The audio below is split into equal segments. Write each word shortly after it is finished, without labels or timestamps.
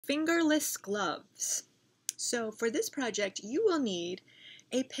fingerless gloves. So for this project, you will need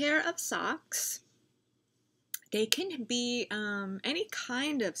a pair of socks. They can be any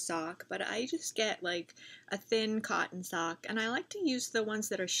kind of sock, but I just get like a thin cotton sock, and I like to use the ones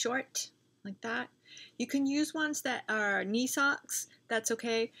that are short, like that. You can use ones that are knee socks, that's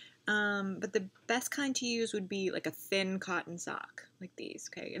okay, but the best kind to use would be like a thin cotton sock, like these,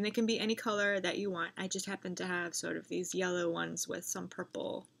 okay? And they can be any color that you want. I just happen to have sort of these yellow ones with some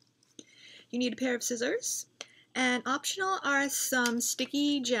purple. You need a pair of scissors, and optional are some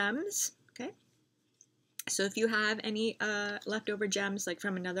sticky gems, okay? So if you have any leftover gems like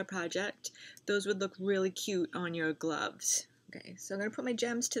from another project, those would look really cute on your gloves. Okay, so I'm going to put my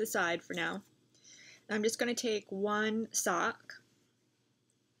gems to the side for now. I'm just going to take one sock,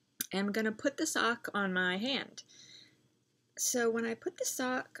 and I'm going to put the sock on my hand. So when I put the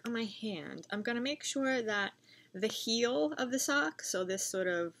sock on my hand, I'm going to make sure that the heel of the sock, so this sort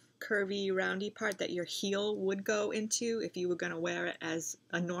of curvy, roundy part that your heel would go into if you were going to wear it as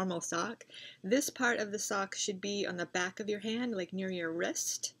a normal sock, this part of the sock should be on the back of your hand, like near your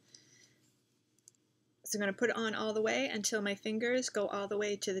wrist. So I'm going to put it on all the way until my fingers go all the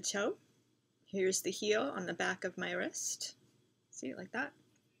way to the toe. Here's the heel on the back of my wrist. See, like that?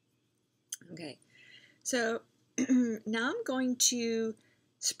 Okay, so now I'm going to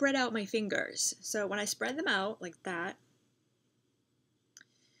spread out my fingers. So when I spread them out like that,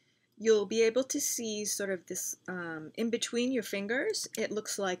 you'll be able to see sort of this in between your fingers. It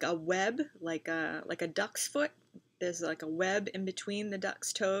looks like a web, like a duck's foot. There's like a web in between the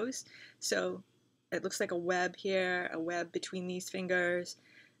duck's toes. So it looks like a web here, a web between these fingers,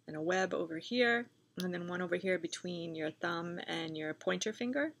 and a web over here, and then one over here between your thumb and your pointer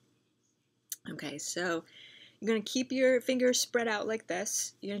finger. Okay, so you're going to keep your fingers spread out like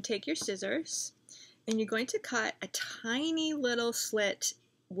this. You're going to take your scissors, and you're going to cut a tiny little slit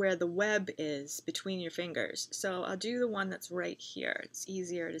where the web is between your fingers. So I'll do the one that's right here. It's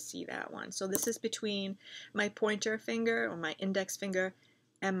easier to see that one. So this is between my pointer finger or my index finger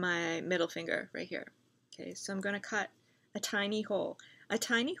and my middle finger right here. Okay, so I'm going to cut a tiny hole. A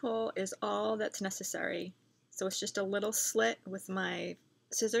tiny hole is all that's necessary. So it's just a little slit with my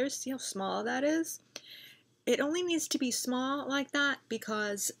scissors. See how small that is? It only needs to be small like that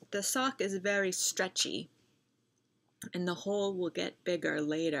because the sock is very stretchy, and the hole will get bigger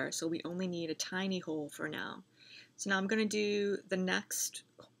later, so we only need a tiny hole for now. So now I'm going to do the next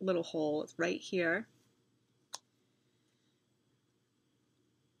little hole right here.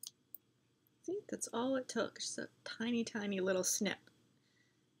 See, that's all it took, just a tiny, tiny little snip.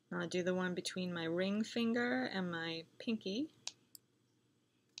 Now I'll do the one between my ring finger and my pinky.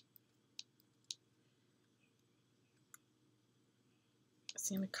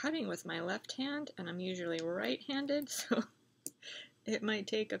 See, I'm cutting with my left hand, and I'm usually right-handed, so it might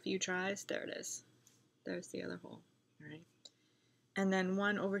take a few tries. There it is. There's the other hole. All right. And then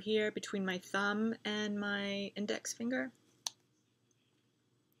one over here between my thumb and my index finger.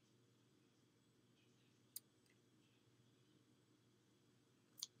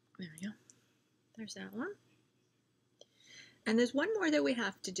 There we go. There's that one. And there's one more that we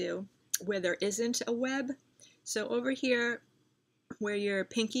have to do where there isn't a web. So over here, where your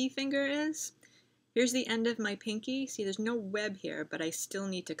pinky finger is, here's the end of my pinky. See, there's no web here, but I still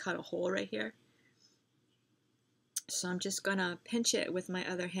need to cut a hole right here. So I'm just gonna pinch it with my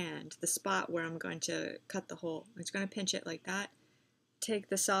other hand, the spot where I'm going to cut the hole. I'm just gonna pinch it like that. Take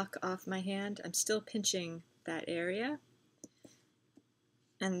the sock off my hand. I'm still pinching that area.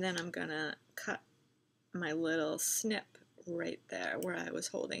 And then I'm gonna cut my little snip right there where I was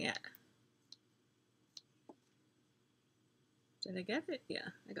holding it. Did I get it? Yeah,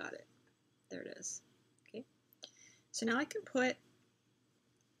 I got it. There it is. Okay. So now I can put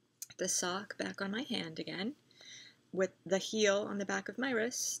the sock back on my hand again with the heel on the back of my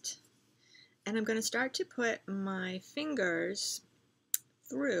wrist. And I'm going to start to put my fingers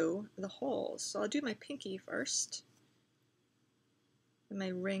through the holes. So I'll do my pinky first, and my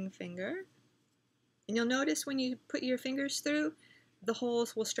ring finger. And you'll notice when you put your fingers through, the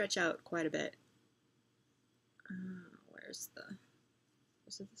holes will stretch out quite a bit.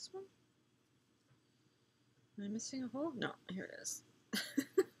 Is it this one? Am I missing a hole? No, here it is.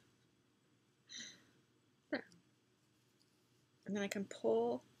 There. And then I can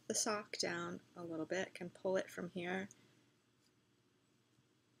pull the sock down a little bit. I can pull it from here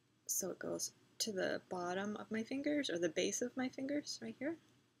so it goes to the bottom of my fingers, or the base of my fingers right here.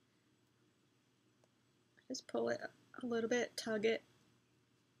 Just pull it a little bit, tug it,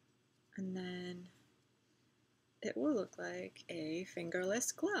 and then it will look like a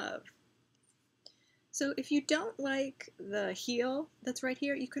fingerless glove. So if you don't like the heel that's right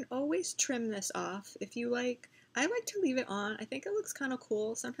here, you can always trim this off. If you like, I like to leave it on. I think it looks kind of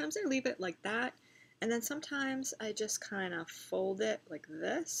cool. Sometimes I leave it like that, and then sometimes I just kind of fold it like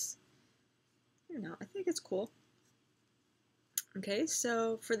this. I don't know, I think it's cool. Okay,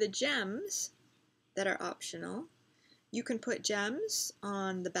 so for the gems that are optional, you can put gems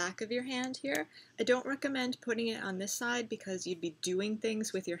on the back of your hand here. I don't recommend putting it on this side because you'd be doing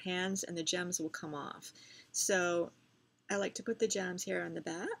things with your hands and the gems will come off. So I like to put the gems here on the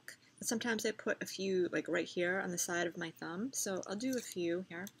back. But sometimes I put a few like right here on the side of my thumb. So I'll do a few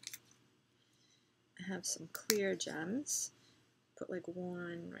here. I have some clear gems. Put like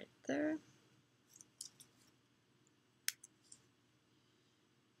one right there.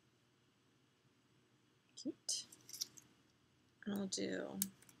 Cute. And I'll do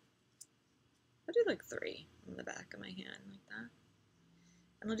like 3 on the back of my hand like that.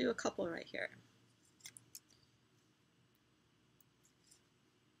 And I'll do a couple right here.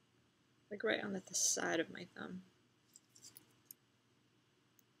 Like right on the side of my thumb.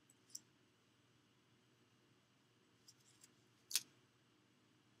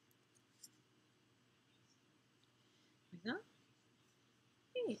 Like that.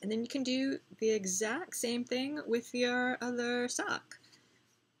 Okay. And then you can do the exact same thing with your other sock.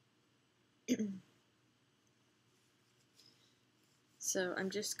 So I'm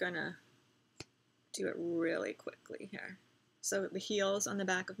just gonna do it really quickly here. So the heel's on the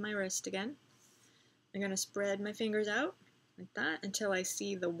back of my wrist again. I'm gonna spread my fingers out like that until I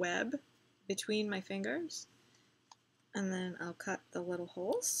see the web between my fingers. And then I'll cut the little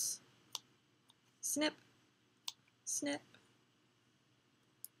holes. Snip, snip,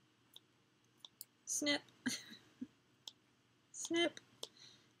 snip, snip.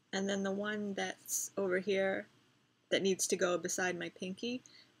 And then the one that's over here that needs to go beside my pinky,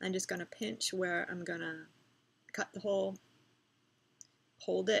 I'm just gonna pinch where I'm gonna cut the hole,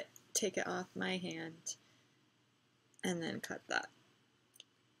 hold it, take it off my hand, and then cut that.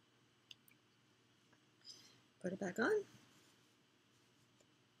 Put it back on.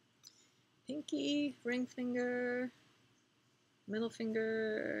 Pinky, ring finger, middle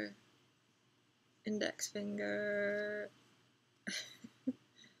finger, index finger,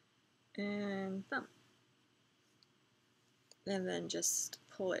 and thumb. And then just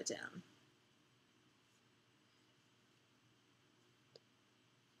pull it down.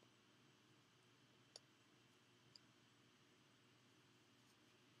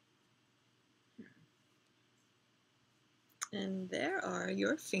 And there are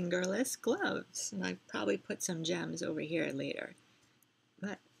your fingerless gloves. And I probably put some gems over here later.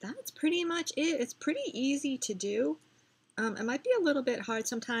 But that's pretty much it. It's pretty easy to do. It might be a little bit hard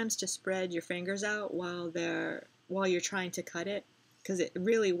sometimes to spread your fingers out while you're trying to cut it, because it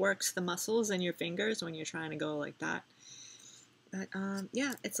really works the muscles in your fingers when you're trying to go like that. But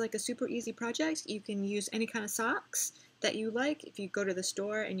yeah, it's like a super easy project. You can use any kind of socks that you like. If you go to the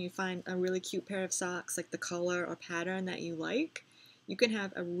store and you find a really cute pair of socks, like the color or pattern that you like, you can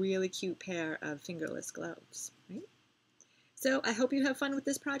have a really cute pair of fingerless gloves, right? So I hope you have fun with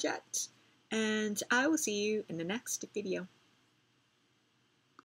this project, and I will see you in the next video.